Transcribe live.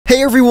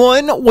Hey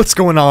everyone, what's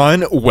going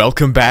on?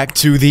 Welcome back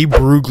to the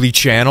Broogli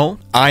channel.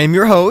 I am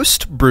your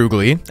host,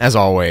 Broogli, as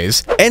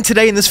always. And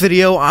today in this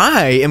video,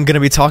 I am going to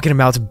be talking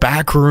about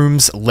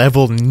Backrooms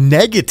level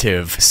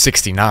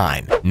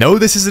 -69. No,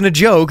 this isn't a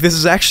joke, this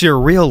is actually a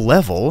real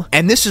level,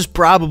 and this is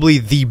probably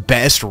the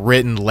best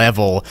written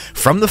level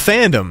from the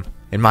fandom,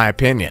 in my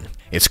opinion.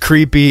 It's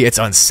creepy, it's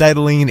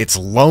unsettling, it's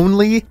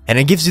lonely, and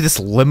it gives you this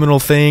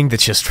liminal thing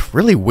that's just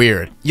really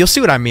weird. You'll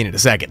see what I mean in a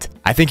second.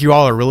 I think you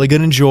all are really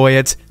gonna enjoy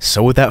it,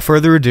 so without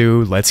further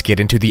ado, let's get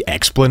into the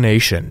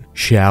explanation,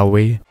 shall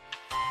we?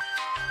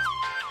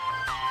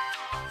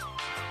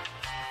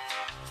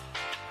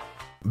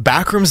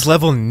 Backrooms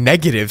level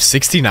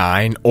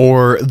 -69,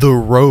 or the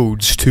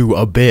Roads to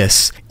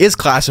Abyss, is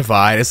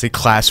classified as a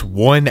Class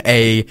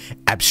 1A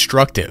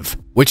Obstructive,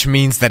 which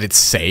means that it's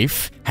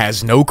safe,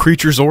 has no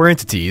creatures or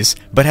entities,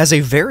 but has a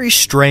very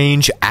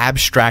strange,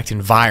 abstract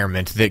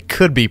environment that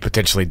could be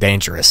potentially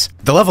dangerous.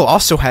 The level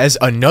also has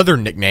another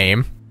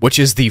nickname, which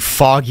is the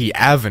Foggy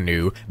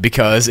Avenue,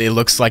 because it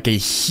looks like a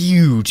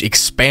huge,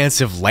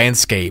 expansive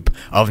landscape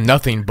of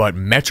nothing but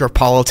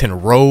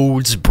metropolitan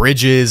roads,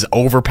 bridges,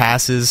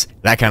 overpasses,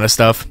 that kind of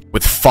stuff,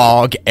 with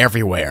fog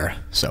everywhere.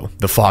 So,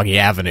 the Foggy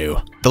Avenue.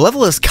 The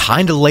level is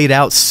kinda laid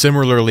out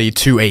similarly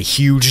to a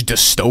huge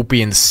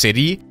dystopian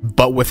city,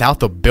 but without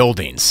the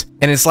buildings.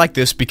 And it's like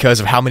this because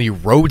of how many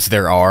roads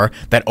there are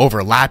that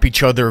overlap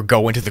each other,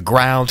 go into the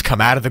ground, come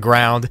out of the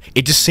ground.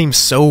 It just seems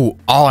so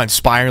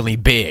awe-inspiringly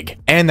big.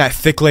 And that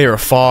thick layer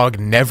of fog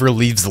never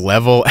leaves the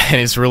level, and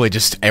it's really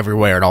just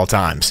everywhere at all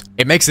times.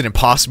 It makes it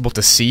impossible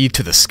to see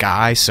to the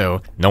sky,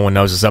 so no one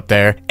knows it's up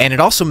there. And it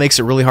also makes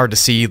it really hard to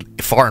see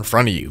far in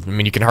front of you. I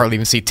mean, you can hardly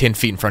even see 10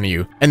 feet in front of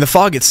you. And the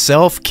fog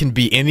itself can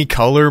be any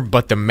color,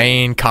 but the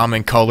main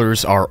common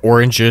colors are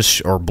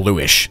orangish or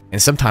bluish,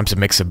 and sometimes a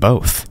mix of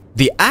both.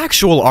 The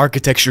actual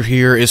architecture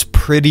here is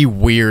pretty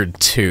weird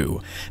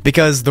too,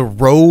 because the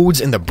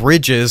roads and the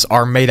bridges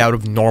are made out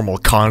of normal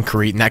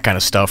concrete and that kind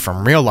of stuff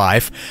from real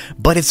life,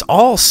 but it's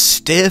all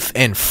stiff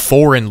and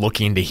foreign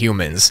looking to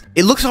humans.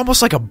 It looks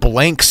almost like a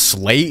blank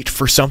slate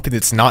for something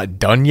that's not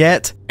done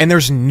yet, and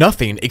there's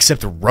nothing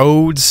except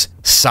roads,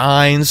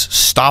 signs,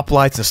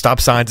 stoplights and stop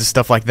signs and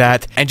stuff like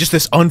that, and just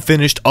this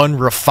unfinished,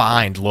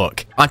 unrefined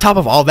look. On top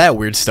of all that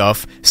weird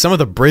stuff, some of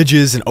the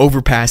bridges and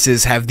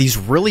overpasses have these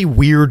really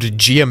weird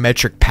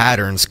geometric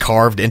patterns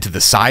carved into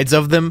the sides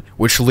of them,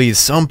 which leads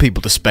some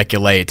people to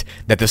speculate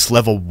that this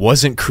level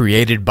wasn't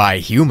created by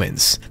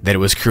humans, that it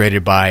was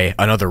created by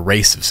another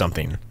race of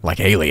something, like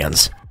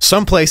aliens.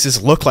 Some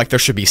places look like there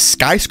should be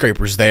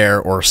skyscrapers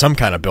there or some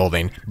kind of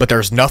building, but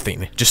there's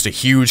nothing, just a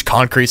huge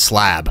concrete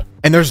slab.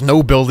 And there's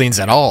no buildings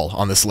at all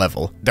on this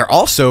level. There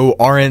also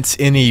aren't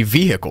any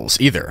vehicles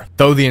either.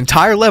 Though the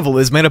entire level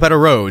is made up out of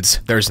roads,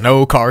 there's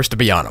no cars to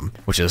be on them,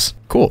 which is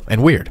cool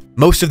and weird.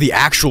 Most of the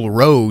actual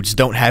roads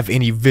don't have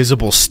any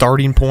visible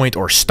starting point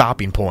or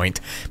stopping point,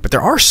 but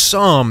there are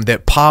some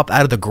that pop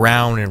out of the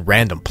ground in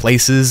random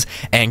places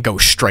and go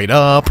straight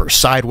up or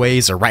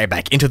sideways or right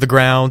back into the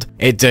ground.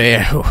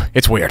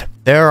 It's weird.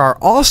 There are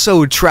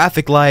also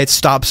traffic lights,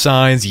 stop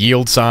signs,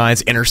 yield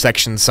signs,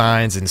 intersection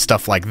signs, and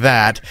stuff like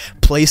that,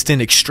 placed in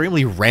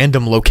extremely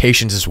random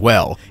locations as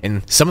well,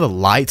 and some of the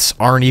lights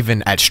aren't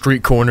even at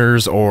street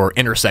corners or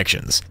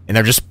intersections, and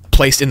they're just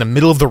placed in the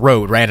middle of the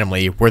road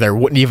randomly where there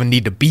wouldn't even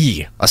need to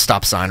be a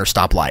stop sign or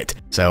stoplight.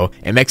 So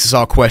it makes us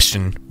all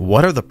question,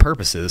 what are the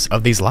purposes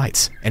of these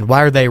lights, and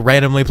why are they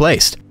randomly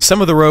placed?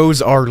 Some of the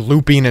roads are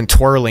looping and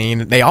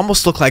twirling. They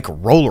almost look like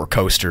roller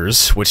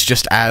coasters, which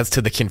just adds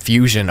to the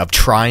confusion of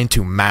trying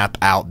to map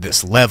out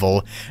this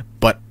level.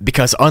 But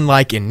because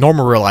unlike in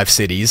normal real-life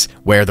cities,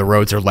 where the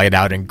roads are laid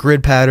out in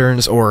grid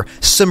patterns or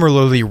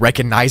similarly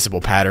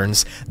recognizable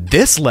patterns,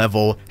 this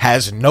level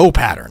has no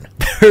pattern.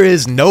 There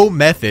is no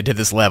method to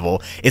this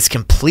level. It's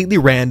completely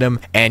random,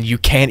 and you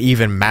can't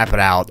even map it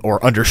out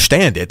or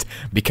understand it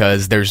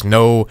because there's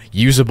no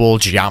usable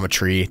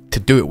geometry to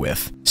do it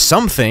with.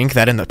 Some think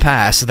that in the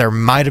past, there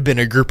might have been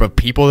a group of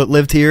people that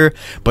lived here,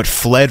 but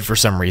fled for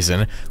some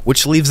reason,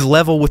 which leaves the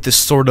level with this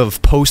sort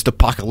of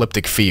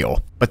post-apocalyptic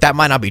feel. But that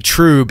might not be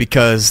true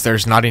because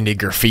there's not any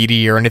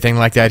graffiti or anything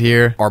like that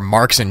here, or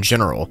marks in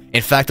general.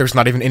 In fact, there's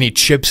not even any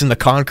chips in the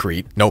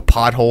concrete, no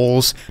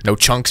potholes, no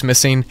chunks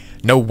missing,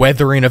 no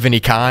weathering of any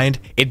kind.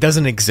 It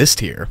doesn't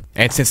exist here.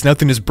 And since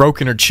nothing is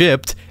broken or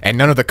chipped, and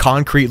none of the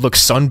concrete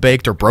looks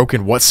sun-baked or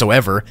broken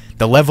whatsoever,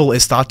 the level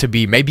is thought to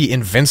be maybe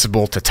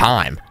invincible to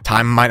time.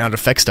 Time might not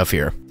affect stuff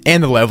here.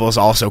 And the level is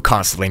also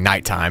constantly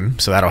nighttime,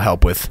 so that'll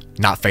help with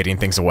not fading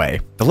things away.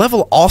 The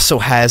level also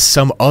has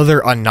some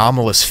other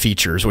anomalous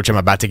features, which I'm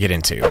about to get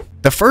into.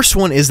 The first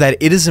one is that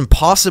it is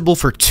impossible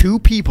for two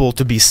people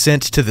to be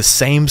sent to the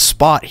same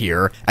spot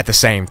here at the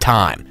same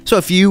time. So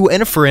if you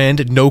and a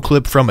friend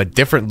no-clip from a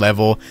different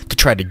level to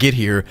try to get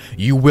here,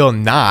 you will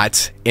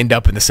not end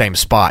up in the same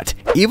spot.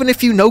 Even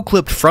if you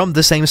no-clipped from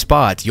the same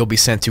spot, you'll be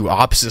sent to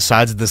opposite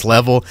sides of this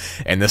level,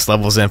 and this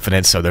level is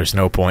infinite, so there's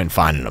no point in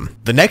finding them.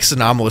 The next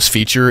anomalous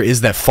feature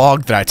is that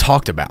fog that I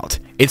talked about.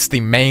 It's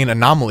the main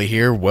anomaly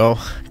here, well,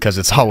 because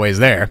it's always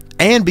there,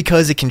 and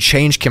because it can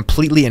change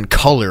completely in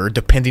color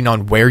depending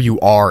on where you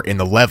are in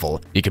the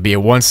level. It could be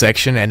in one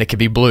section and it could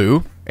be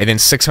blue, and then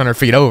 600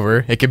 feet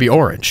over, it could be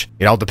orange.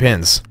 It all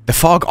depends. The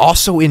fog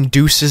also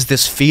induces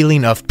this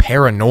feeling of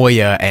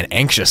paranoia and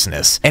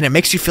anxiousness, and it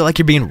makes you feel like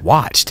you're being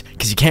watched,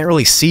 because you can't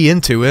really see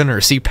into it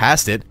or see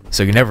past it,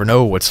 so you never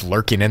know what's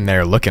lurking in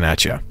there looking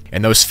at you.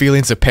 And those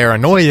feelings of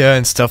paranoia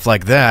and stuff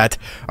like that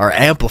are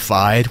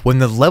amplified when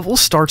the level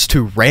starts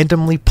to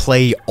randomly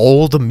play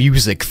old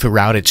music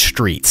throughout its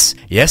streets.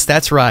 Yes,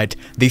 that's right.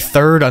 The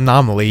third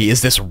anomaly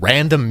is this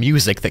random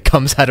music that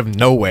comes out of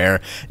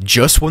nowhere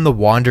just when the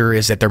wanderer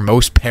is at their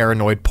most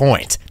paranoid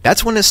point.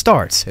 That's when it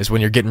starts, is when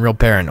you're getting real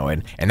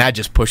paranoid, and that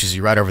just pushes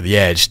you right over the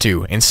edge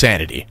to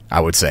insanity, I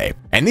would say.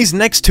 And these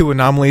next two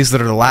anomalies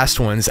that are the last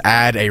ones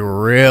add a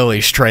really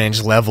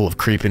strange level of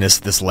creepiness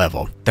to this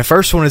level. The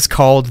first one is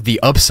called the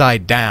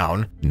Upside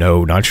Down.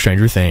 No, not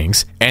Stranger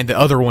Things. And the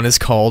other one is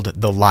called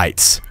the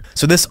Lights.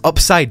 So this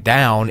Upside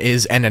Down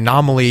is an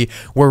anomaly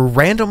where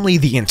randomly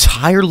the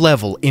entire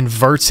level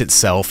inverts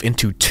itself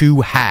into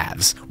two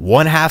halves.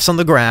 One half's on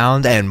the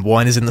ground and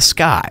one is in the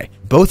sky.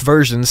 Both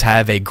versions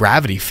have a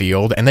gravity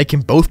field and they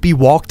can both be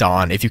walked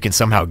on if you can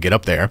somehow get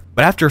up there.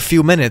 But after a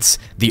few minutes,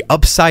 the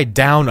Upside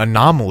Down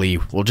anomaly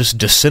will just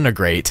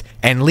disintegrate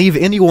and leave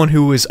anyone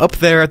who is up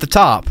there at the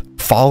top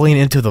falling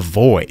into the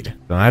void.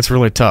 Now, that's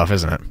really tough,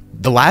 isn't it?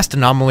 The last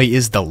anomaly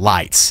is the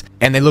Lights,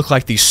 and they look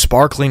like these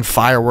sparkling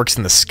fireworks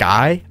in the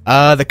sky.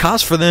 The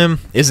cause for them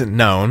isn't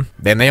known,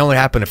 and they only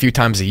happen a few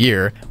times a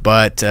year,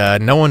 but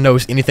no one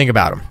knows anything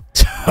about them.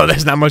 So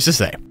there's not much to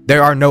say.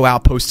 There are no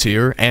outposts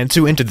here, and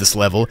to enter this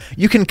level,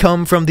 you can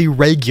come from the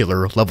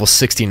regular level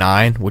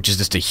 69, which is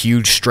just a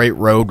huge straight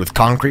road with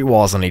concrete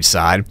walls on each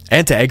side,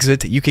 and to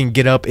exit, you can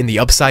get up in the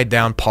upside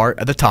down part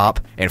at the top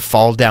and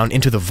fall down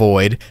into the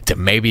void to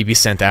maybe be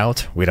sent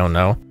out, we don't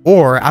know.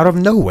 Or, out of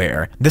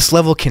nowhere, this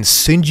level can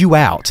send you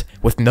out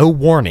with no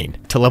warning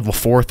to level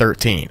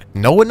 413.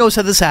 No one knows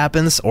how this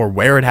happens, or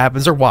where it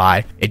happens, or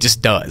why, it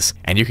just does,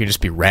 and you can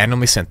just be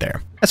randomly sent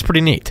there. That's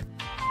pretty neat.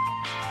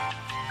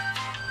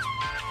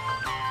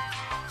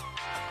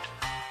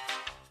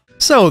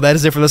 So that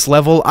is it for this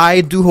level.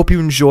 I do hope you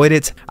enjoyed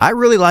it. I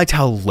really liked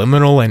how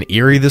liminal and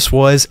eerie this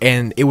was,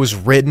 and it was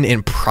written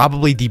in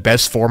probably the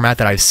best format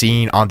that I've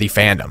seen on the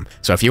fandom.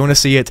 So if you want to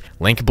see it,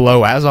 link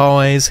below as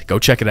always, go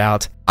check it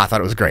out. I thought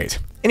it was great.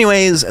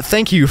 Anyways,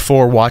 thank you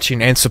for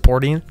watching and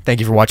supporting. Thank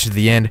you for watching to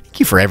the end.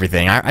 Thank you for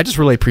everything. I just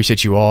really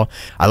appreciate you all.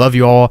 I love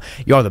you all.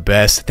 You are the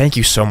best. Thank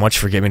you so much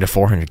for getting me to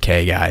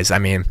 400k, guys. I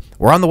mean,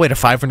 we're on the way to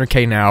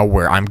 500k now,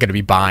 where I'm going to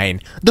be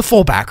buying the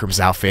full Backrooms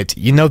outfit.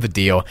 You know the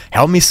deal.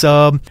 Help me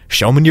sub.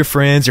 Show me to your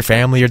friends, your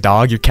family, your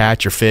dog, your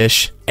cat, your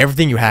fish,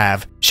 everything you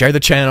have. Share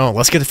the channel.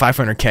 Let's get to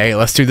 500k.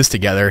 Let's do this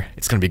together.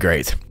 It's going to be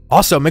great.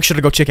 Also, make sure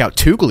to go check out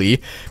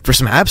Broogli for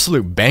some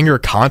absolute banger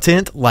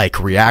content like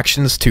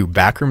reactions to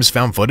Backrooms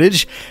found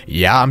footage.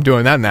 Yeah, I'm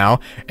doing that now.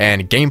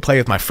 And gameplay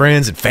with my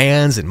friends and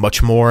fans and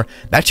much more.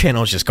 That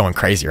channel is just going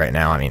crazy right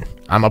now. I mean,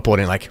 I'm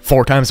uploading like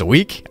 4 times a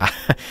week.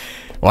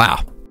 Wow.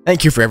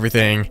 Thank you for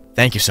everything.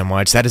 Thank you so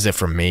much. That is it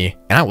from me.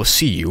 And I will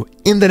see you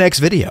in the next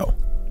video.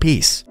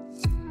 Peace.